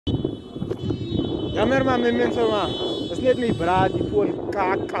Jammer maar met mensen maar. Dat is net mijn braad die voor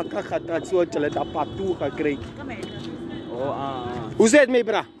kaka gaat dat zo je dat patu gaat krijgen. Oh Hoe zit mijn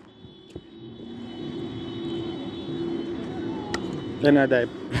braad? En dat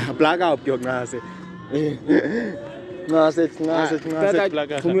plaga op je naast. Naast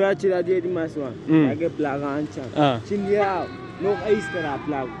plaga. Hoe moet je dat die maswa? Ik plaga aan chan. Chindia nog extra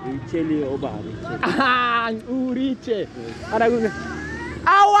plaga. Chili obari. Uriche. Ada guna.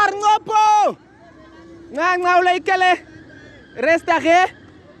 Awar ngopo. Ngau lekele. Resta ge.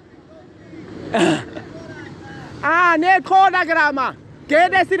 Ne khoda grama.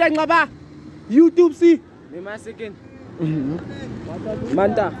 Kede sire ngaba. YouTube si. Lima second.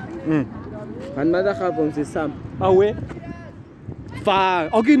 Manda. Manda gaat onze Sam. Awe. Va.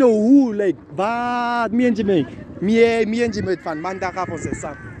 Okay no who like. Wat mienje me. Mienje met van Manda gaat onze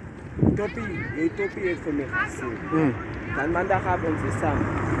Sam. Topi heeft voor mij gezien. Van Manda gaat onze Sam.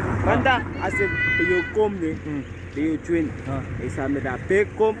 Manda als je komt nu, je twin. Is hij met dat pek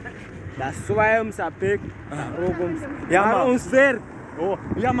komt. Dat zwaai sa pek. Rogums. Ja maar ons ver. Oh,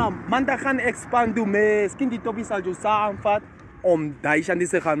 ja maar Manda gaan expanden misschien die Topi zal je samenvat om Daishan die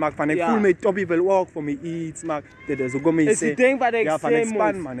ze gaan maken van ik voel me Topi wil ook voor me iets maken. Dat is ook mee. Is ik denk wat ik zei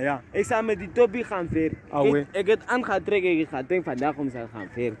man, ja. Ik zou met die Topi gaan ver. Ik het aan gaan trekken, ik ga denken vandaag om ze gaan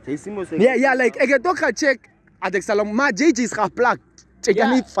ver. Ja, like ik het ook ga check. Als ik zal maar JJ's gaan plak. Check je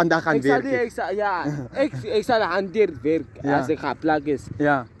niet vandaag gaan werken. Ik zal hanteer werk als ik ga plak is.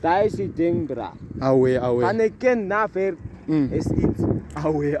 Ja. Dat is die ding bra. Awe. Van ik ken na ver. Is iets.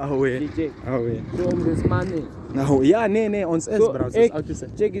 Awe. Zo om dus money. Nou ja, nee, ons is bro.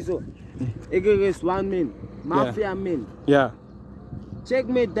 Check je zo. Ik is one man. Mafia man. Ja. Check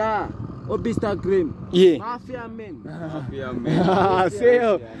me daar op Instagram. Yeah. Mafia man.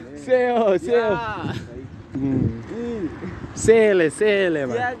 Seo. Sele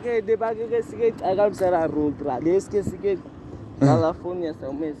man. Ja, de bagage que sigue agam será rotra. Les que sigue California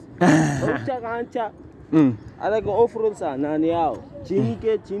sa mes. Ocha gancha. Ada go offroad sa nani yao.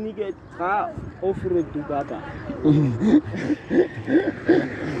 Chinike ka offroad tu baba.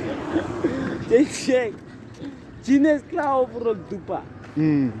 Check. Chines ka offroad tu pa.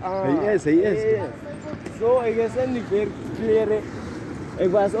 Hij is. So ik is niet ver kleren. Ik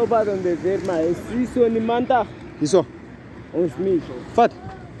was op aan de ver, maar ik zie zo niemand daar. Zo. Ons niet. Wat?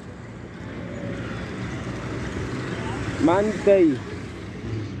 Manday.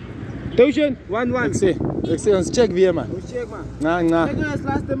 1 Ik zie ons check weer man. Check man. Na. Check ons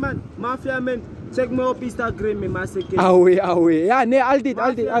laatste man. Mafia man. Check me op Instagram me maseke. Awe. Ja, nee, altijd.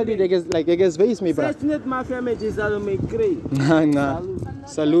 Ik is wees me bro. Zet net mafia man je zal me krijgen. Na.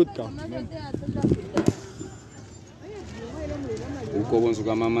 Salut kan.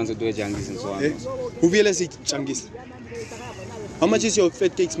 Hoeveel is die changis? How much is your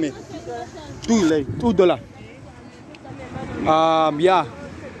fat cakes man? $2. Yeah.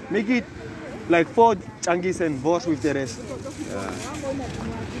 Make it like 4 changis and wash with the rest.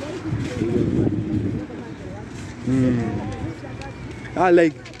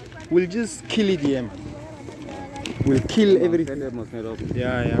 Like we'll just kill it here. We'll kill everything.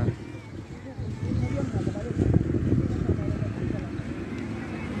 Yeah.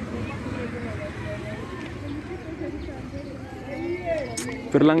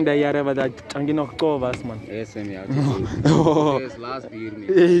 Verlang dat jaren wat dat changi nog kool was man. Yes, ja. Is last bier man.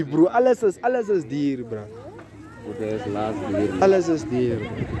 Hey bro, alles is dier bro. Is last bier. Alles is dier.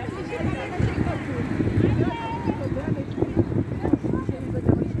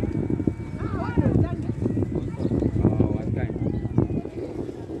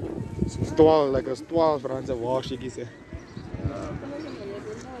 What kind? 12 Franse washikies.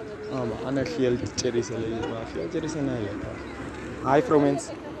 Maar ander geel cherries maar veel cherries zijn lekker. Hi friends.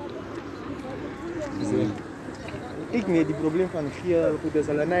 Ik niet die probleem van geel goed is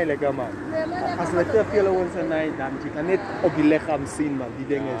al niet lekker man. Als we te veel ons dan je kan niet op je lichaam zien man die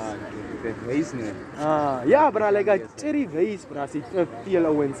dingen is. Het wees niet. Ja bro lekker cherry wees bro als je te veel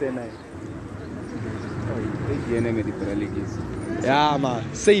ons zijn. Ik neem met die pralletjes. Ja maar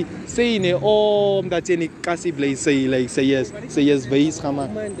say nee omdat je niet kassie blij say yes wees gaan man.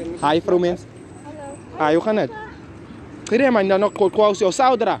 Hi friends. Hallo. Hoe gaan het? Kira man dan nog kwau seu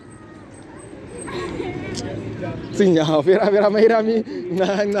saudra. Sim, ja, vera meirami.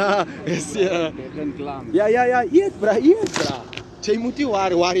 Na, ja, eet bra. Jy moet nie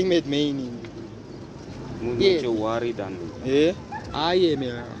worry met my nie. Moet jy worry dan. Ai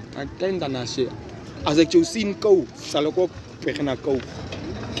me. Ek ken dan as jy as ek jou sien kou, sal ek ook begin na kou.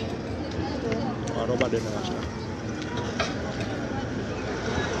 Aroba de na.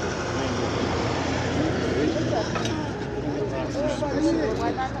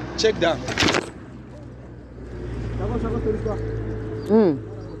 Check that. Bra.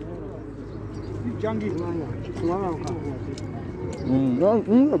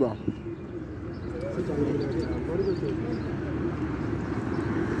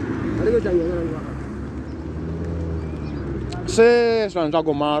 Se san sa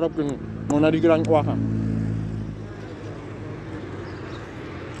ko marap kin mona di gran kwa ka.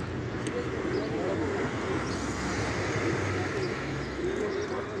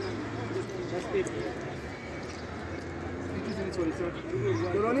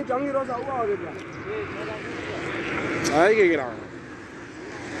 Ay que gran.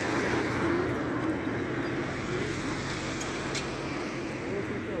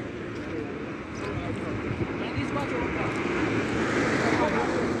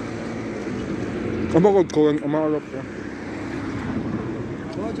 Kamu kau yang marap ya.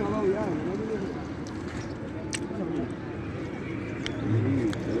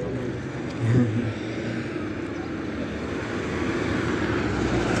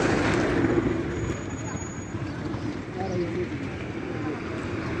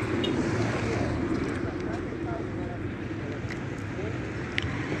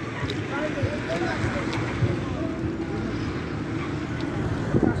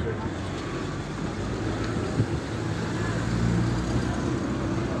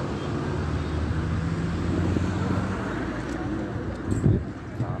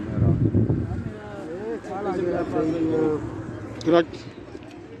 Gerak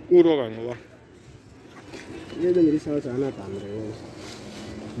urogan ba. Ye de meri sa chana tan re.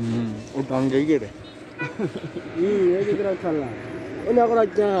 Utang gay gede. Ye de gerak khala. Ona ko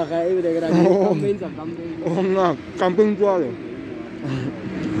rajja ka e de gerak campaign sa campaign. Ona camping tua de.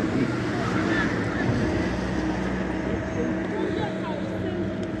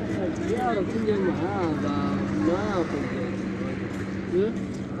 Ya ro kinje ma ba ma ko.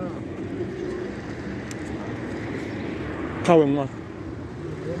 Kau yang mana?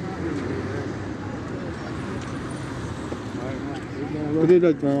 Kau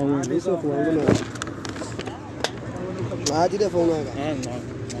dah tahu. Besok phone ko na. Aaj de phone aega.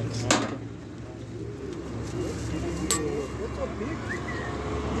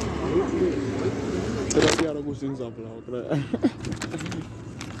 Terus dia ada kucing sapla.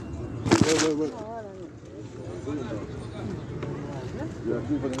 Woi.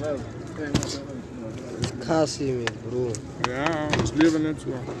 Khasi me bro. Ja, das Leben nicht so.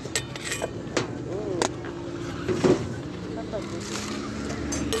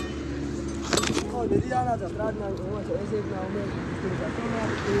 Oh, jadi ana jatra na ko ma ese na me.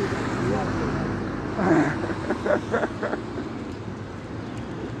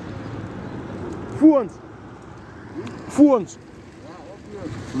 Voor ons.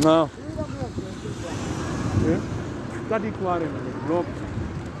 Nou. Ja? Dat die klaar in. Loop.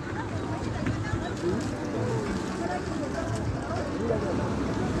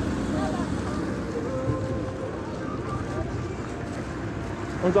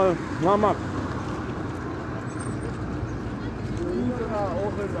 Unser Mama. Unserer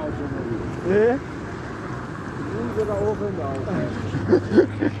Ofenauto. Eh? Unserer Ofenauto.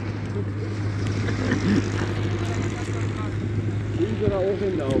 Unserer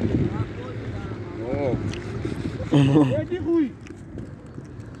Ofenauto. Oh. Let die groei.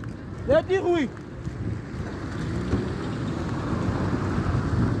 Let die groei.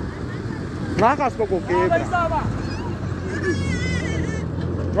 Nakas ko quebra.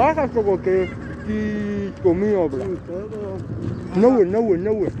 Nakas ko que comió bra. No.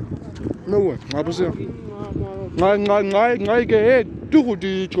 Apa sih? Ngai ke tu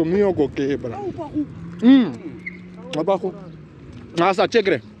di comió ko quebra. Apa ko? Nasa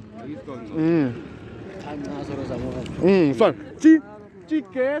chekre. Fan. Ti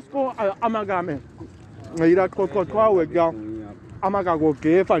que es ko amagame. Ngira ko we ga. Amaga go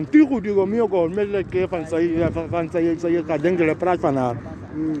ke fan tiru di go mio go mele ke fan sai ka dengle prat fanar.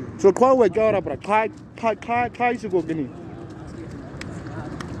 So kwa we jora pra kai su go gini.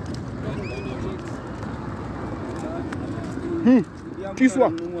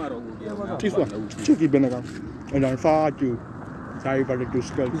 Tiswa. Chiki benaga. And I far to sai para to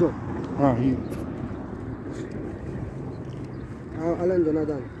skull. So. Hi. Alan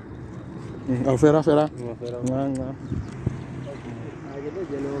Jonathan. Fera. Nga.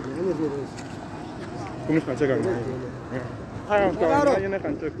 Come sta cercando? Io ne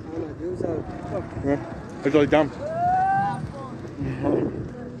canto. It's all jump.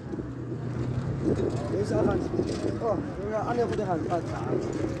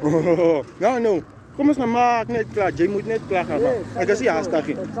 No. Kom eens naar maak net klaar. Je moet net klaar gaan. Ik zie haast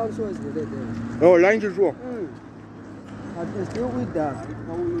daarin. Oh, lijntje zo. Still with that.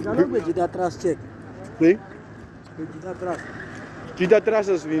 Dan ook beetje dat trust check. Nee? Kita atrás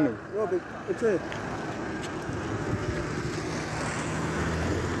is vino. No, but it's it.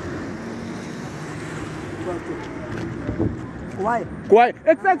 Why? Kwai.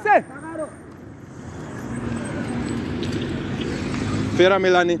 Ek. Fera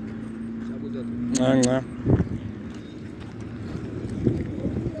Melani. Nga.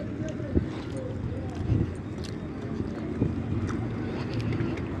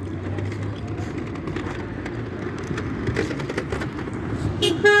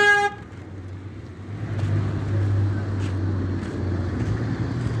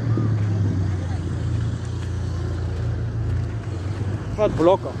 Wat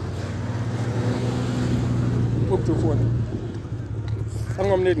blokken. Ook te voort. Hang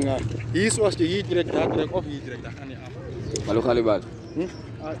hem niet gaan. Hier zoals je hier direct, daar direct of hier direct, dat kan niet af. Hallo Galibal. Nee,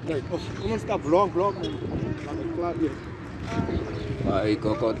 of kom eens dat vlog. Laat het klaar weer. Ay,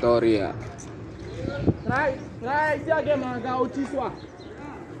 Kokotoria. Try, jaga man, ga utiswa.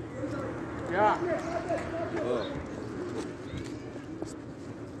 Ja.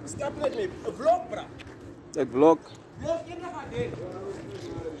 Stop met me, een vlog bra. Het vlog.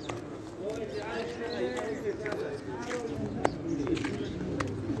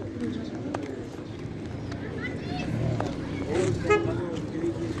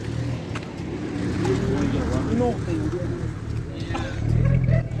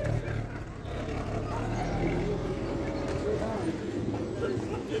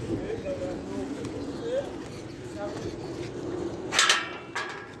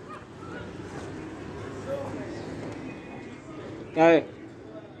 Hey.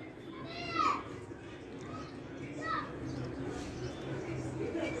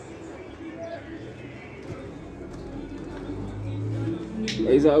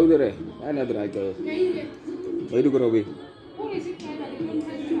 ऐसा उधर है ना इधर आके वही रुको भी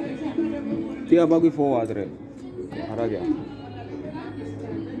क्या बाकी फो आ रहे हरा गया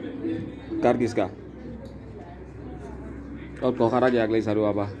कार किसका और को हरा गया अगले सारू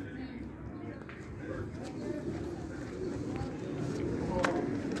आबा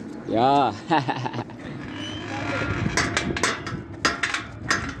या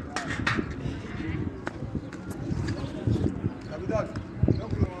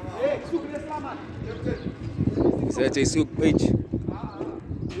Zet jy soek page.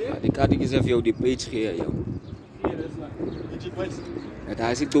 Ja, die kaart is vir jou die page gee jou. Dit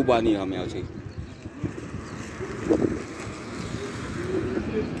is ek toe bani aan my sê.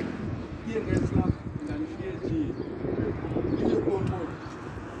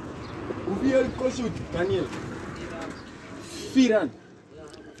 Hoeveel kost het, Daniel? 4 rand.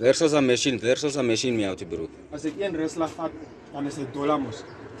 Versus a machine my out bro. Als ik 1 rustslag vat, dan is het $1 mos.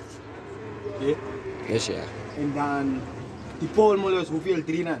 Oké? Yes ja. En dan die polmolus, hoeveel?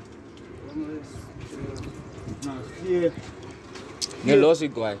 3 rand? Nou, 4. Nee, los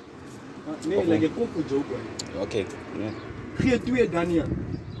ik guy. Nee, like ik koop voor joke. Okay. Ja. Geef 2 Daniel.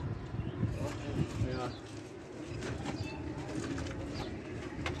 Ja.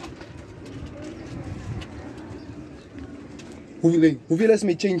 Hoeveel is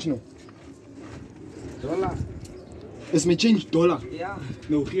mijn change nou? $1. Is mijn change $1? Ja.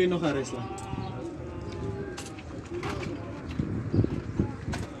 Nou, geef nog een restslag.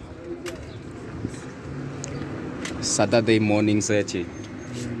 Saturday morning search.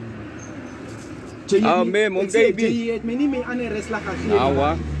 Ah, me, mon baby. Je hebt me niet meer aan een restslag gegeven. Ah,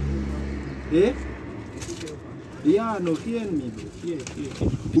 wa? Eh? Ja, nog geen meer.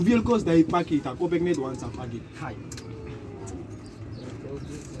 Hoeveel kost dat pakket? Dan koop ik net een pakket.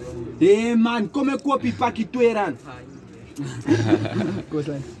 Hé man, kom ik koop je pakket 2 rand.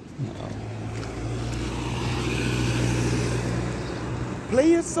 Kostlijn.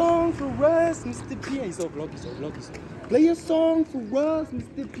 Play a song for us, Mr. Piano. Zo vlog. Play a song for us,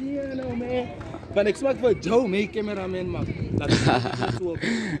 Mr. Piano, man. Van ik smaak voor Joe, mijn cameraman, man.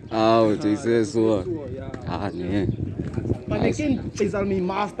 Oh, Jesus so. Ah, nee. Maar ik ken, hij zal mijn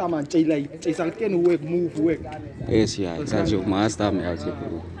master, man. Hij zal kennen hoe ik move, hoe ik. Yes, ja. Ik zal je master me uit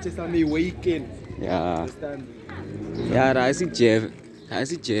bro. Hij zal mij weken. Ja. Ja, daar is die Jeff. Daar is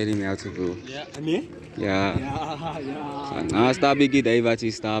die Jerry me uit bro. Ja, nee? Ja. Ja. Na sta biggie dai wat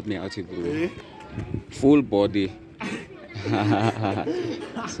je stap me uit bro. Full body.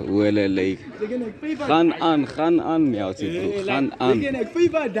 So well like. Gaan aan me uit bro. Gaan aan. Ik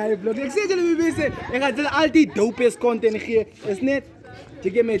FIFA die vlog. Ik zeg jullie mensen, ik ga jullie altijd dope content geven. Is net. Je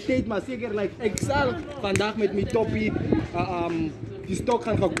geeft mij tijd, maar zeker like ik zal vandaag met mijn toppie die stok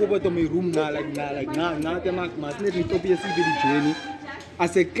gaan kopen om mijn room na te maken. Maar het is net mijn toppie is die journey.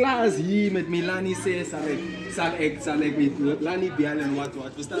 Als ik klaar hier met Milani zeg, zal ik met Lani bellen en wat.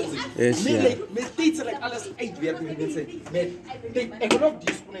 Verstaan ze? Yes, ja. Met tijd zal ik alles uitwerken met mensen. Ik wil ook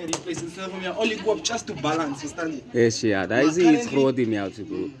die schoenen replacen. Ze hebben me only go up just to balance. Verstaan je? Yes, ja. Dat is iets groot in jou,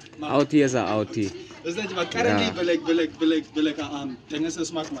 bro. Outie is een outie. Verstaan je? Maar currently wil ik dingen ze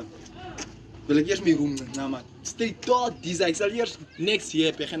smaak, man. Wil ik eerst mijn room, nou man. Stay tot die ik zal eerst next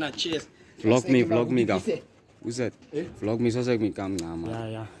year beginnen naar chess. Vlog me, gaf. Hoe is het? Vlog me zoals ik me kan naam, man.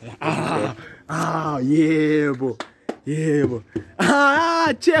 Ja. Yeah, bro.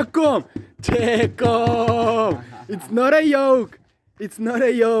 Check him. It's not a joke. It's not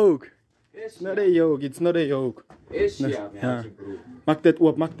a joke. Is ja, bro.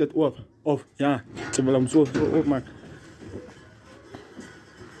 Maak dit op. Of, ja. Ze willen hem zo opmaken.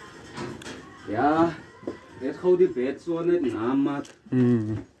 Ja, dit gaat die bed zo net namaat.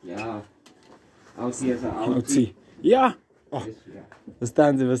 Ja. Outie is een outie. Ja. Oh.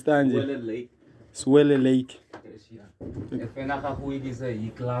 Verstaan je? Swelle Lake. Ik vind dat een goeie die ze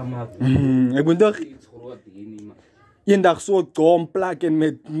hier klaar maakt. Ik moet toch Iets groot hier niet, man. een dag zo kom plakken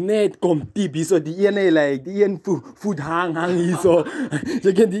met net kom tip hier zo die ene like die een voet hang hier zo.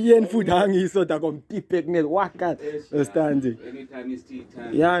 Je kent die een voet hang hier zo, daar komt tip ik net wakker. Verstaan je? Anytime is tea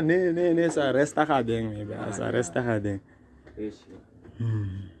time. Ja, nee, is een rustige ding, is een rustige ding. Is ja.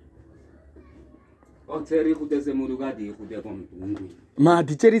 Oh, Terry goed is een moeder die goed is om te doen. Maar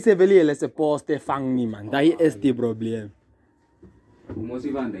die cherry se wil je posten vang niet man, dat is het probleem. Hoe moet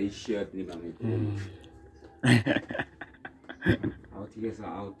je van die shirt niet van me? Outie is een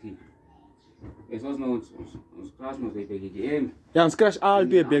outie. Het was nog ons crash nog even gegeven. Ja, ons crash al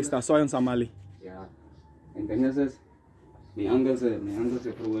twee beksta, zo in Somali. Ja. En dan is het, mijn Engelse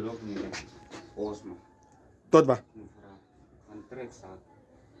probeer ook niet. Osmo. Tot wat? Van trek staat.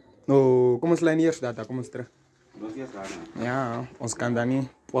 No, kom eens lijn eerst dat, kom eens terug. Dat is daar. Ja, ons kan dat niet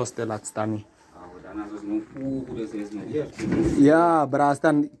posten laat staan niet. Dan is het nog goed, dat is nog eerst. Ja, bra,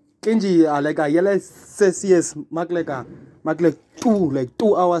 staan. Kenji, jelle sessie is makkelijk 2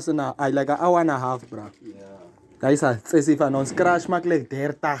 hours na, like an hour and a half, bra. Ja. Dat is een sessie van ons crash makkelijk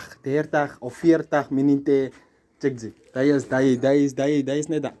 30 of 40 minuten. Check je. Dat is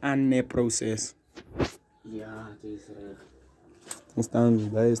net een proces. Ja, het is recht. Verstaan,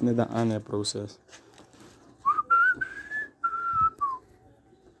 dat is net een proces.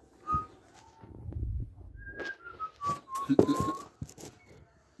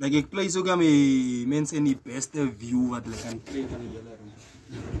 Like ik play sogar met mensen in die beste view wat ik kan krijgen van die hele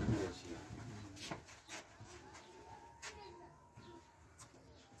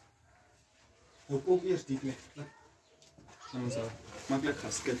room. Ook eerst die plek. Makkelijk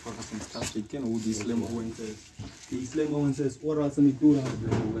gesket van als een stad. Je kent hoe die slim gewoon is. Die slim gewoon is overal ze niet toe gaan.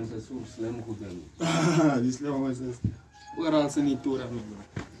 Hoe is het zo slim goed doen? Die slim gewoon is overal ze niet toe gaan.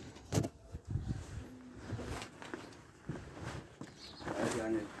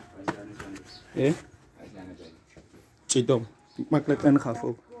 Eh? Chidom. Makkelijk ingaf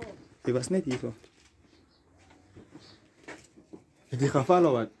ook. Je was net hier zo. Ik heb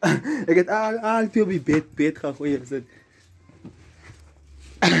gevallen wat. Ik heb al twee op je bed gegooid.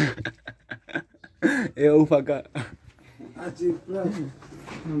 Hoe vaak?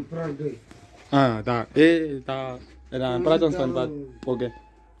 Ah, daar. Daar. En dan praat ons van wat. Oké.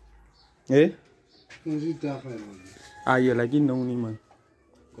 Eh? Ah, je lijkt nou niet man.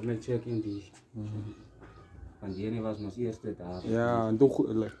 Kom en check in die. Van die ene was ons eerste dag. Ja, en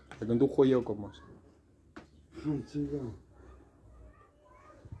doe gooi je ook op ons.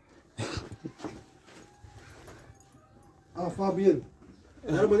 Fabian.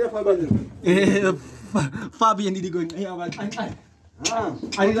 Daar moet je Fabian. Fabian die going. Ja, wat?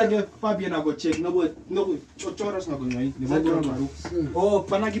 Ai lagi Fabian aku check. No choras na going. Ni mo baru. Oh,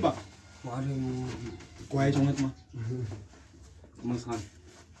 panagi ba? Kuai jonget ma. Ons gaan.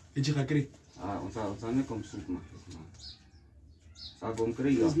 Iji kakri. Ons gaan kom soep maar. Sa kom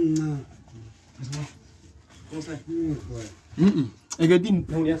kry. Kom sê. Ik heb die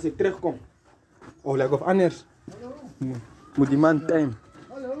nou ja se terugkom. Oh, like of anders. Moet die man time.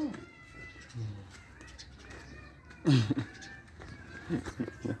 Hallo.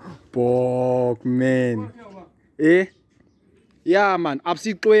 Bok man. Eh? Ja man,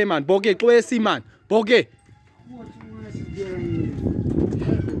 absi kloe man. Boke kloe si man. Boke.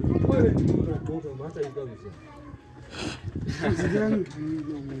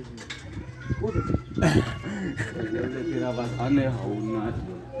 Kira was aneh houden.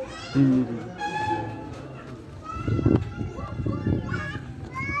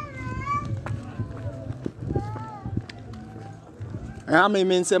 Ja, mijn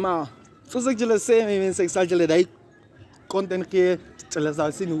mensen, maar zoals ik jullie zei, mijn mensen, ik zal jullie dat content geven. Julle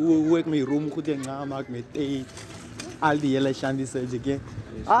sal sien hoe ek my room goed maak met tee. Al die hele shandy surgery.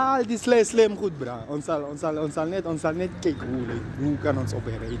 Al die slim goed bra. Ons sal net kyk hoe kan ons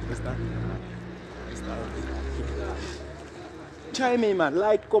operate, verstaan? Try me man,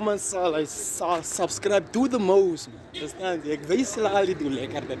 like, comment, subscribe, do the most man. Verstaan? Ek wys hulle al die doen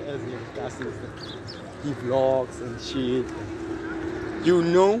lekker dit is die kassies. Die vlogs and shit. You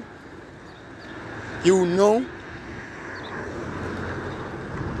know.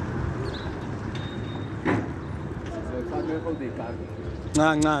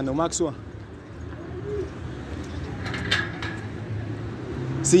 Nga, no maak so.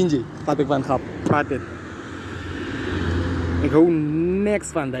 Sien jy, wat ek van gepraat het. Ek hou niks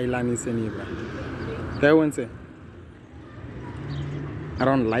van die lanisse nie, bro. Kijk wat sê. I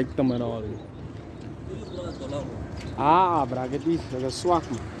don't like them at all. Bro, ek is swak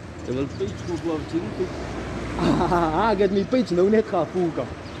man. Jy wil page goed blijven zien. Ek het my page nou net gevoel kom.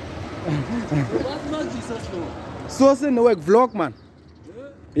 Wat maak jy so? Soos nou ek vlog man.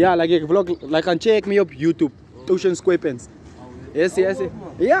 Ja, like ek vlog, like kan check me op YouTube. Ocean Square Pens. Yes.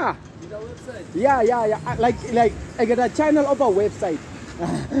 Ja. Ja. Like ek het 'n channel op 'n website.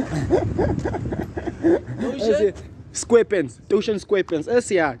 Ocean Square Pens, Ocean Square Pens.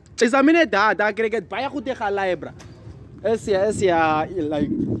 Ja. Is a minute daar kry ek baie goed te gaan lei, bro. Ja,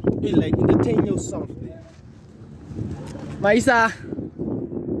 like entertain yourself. Maar isa.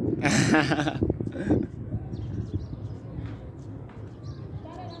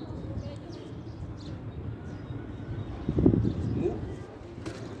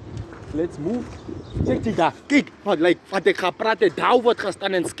 Let's move. Check dit daar. Kyk, wat ek gaan praat het, daar word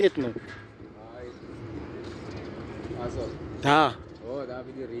gestaan en skit nou. Daar. Oh, daar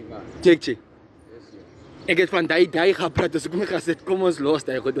by die rivier. Check. Ek het van die gaan praat, dus ek moet gaan sit, kom ons los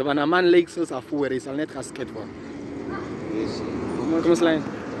die goed, want 'n man lyk soos afvoer, hy sal net gaan skit word. Kom ons lyn.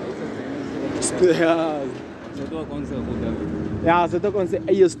 Ja. Ja, so dit ons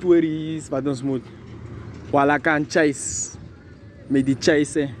eie stories wat ons moet wala kan chase met die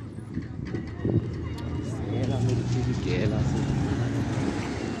chase.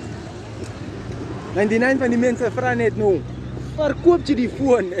 En die van die mense vra net nou, verkoop jy die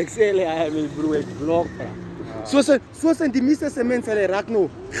foon? Ek sê hulle, ja my bro, ek vlog vra. Soos in die meeste se mense hulle raak nou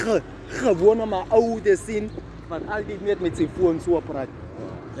gewoon om 'n oude sien wat altyd net met sy foon so praat.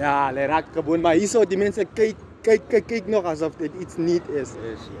 Ja, hulle raak gewoon, maar hierso die mense kyk nog asof dit iets niet is.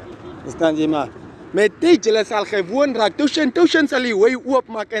 Verstaan jy maar? Met dit julle sal gewoon raak. Tussen sal die way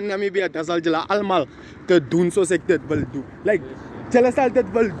oopmaak in Namibia, dan sal julle almal te doen soos ek dit wil doen. Like julle sal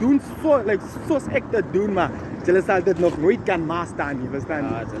dit wil doen soos ek dit doen, maar julle sal dit nog nooit kan master nie, verstaan jy?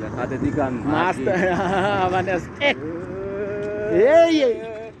 Ja, julle gaat dit nie kan master. Ja, want as ek hey.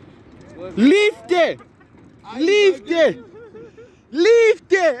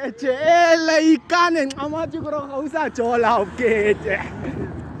 Liefde, ela ikane ngamathi kuroga usajola ukete.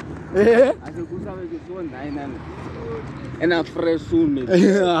 Asikusabe ke so nine and a fresh soon.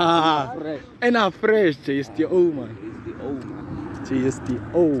 Ja. En a fresh, is die ou man. Is die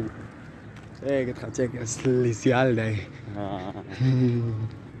ou. Ek het gaan check as lisial daai.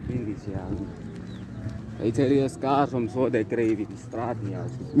 Lisial. Hy sê jy skaars om so te kry die straat nie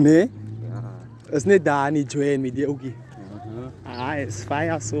as. Nee? Ja. Is net daar nie join met die oukie. Is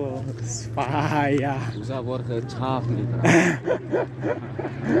fire so. Is fire. Usa word gechaaf nie.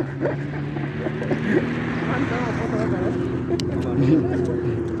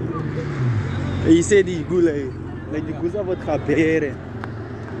 Hy sê die gule, like die guza word gebere.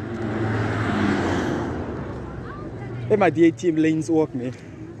 Maar die team lanes ook mee.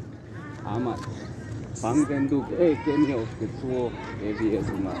 Maar van den doek, ken je of het zo is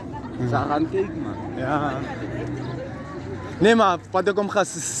maar. Sagan kyk man. Ja. Nee maar, wat ek hom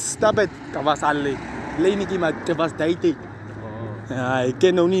gestap het, dat was al leinetjie, maar dit was die tyd. Ja, ek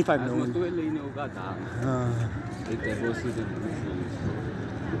ken nou nie van nou. As moet twee line ook daar. Ek het ook sit in.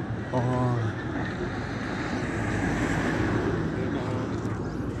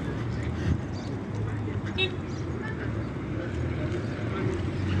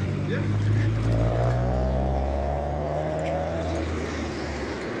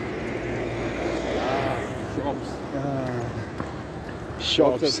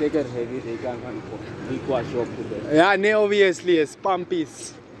 Shops. Zeker heavy, they can equal shop today. Ja, nee, obviously, it's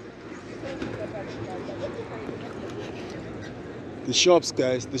pumpies. The shops,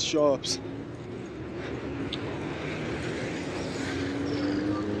 guys, the shops.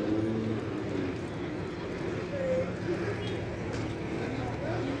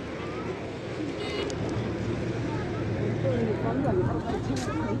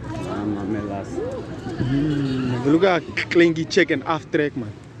 Mamelas. Look at klinky check en aftrek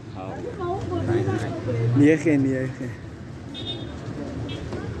man. Nee, geen.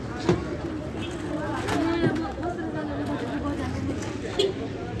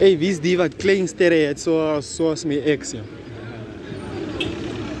 Hey, wie is die wat klein sterre het zoals mijn ex, ja?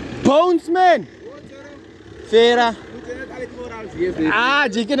 Bones, man! Vera. Ah,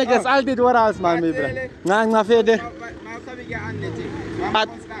 je kan ik altijd worden man, mijn bro. Ga verder.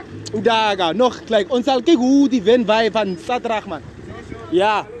 Udaga, nog gelijk. Ons zal kijken hoe die win bij van zaterdag, man.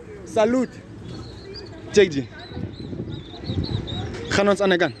 Ja, salut. Check je. Gaan ons aan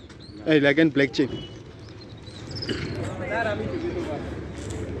de kant. Hey, like een black check.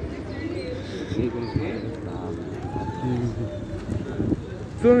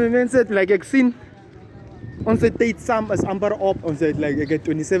 So mensen, like ik zie, onze tijd samen is amper op. Onze like, ik heb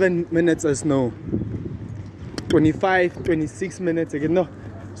 27 minutes is nou. 25, 26 minutes, ik heb nog.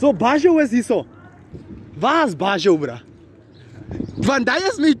 So Bajo is hier zo. Waar is Bajo, bra? Want dat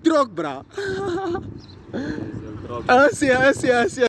is mijn truck, bra. Yes.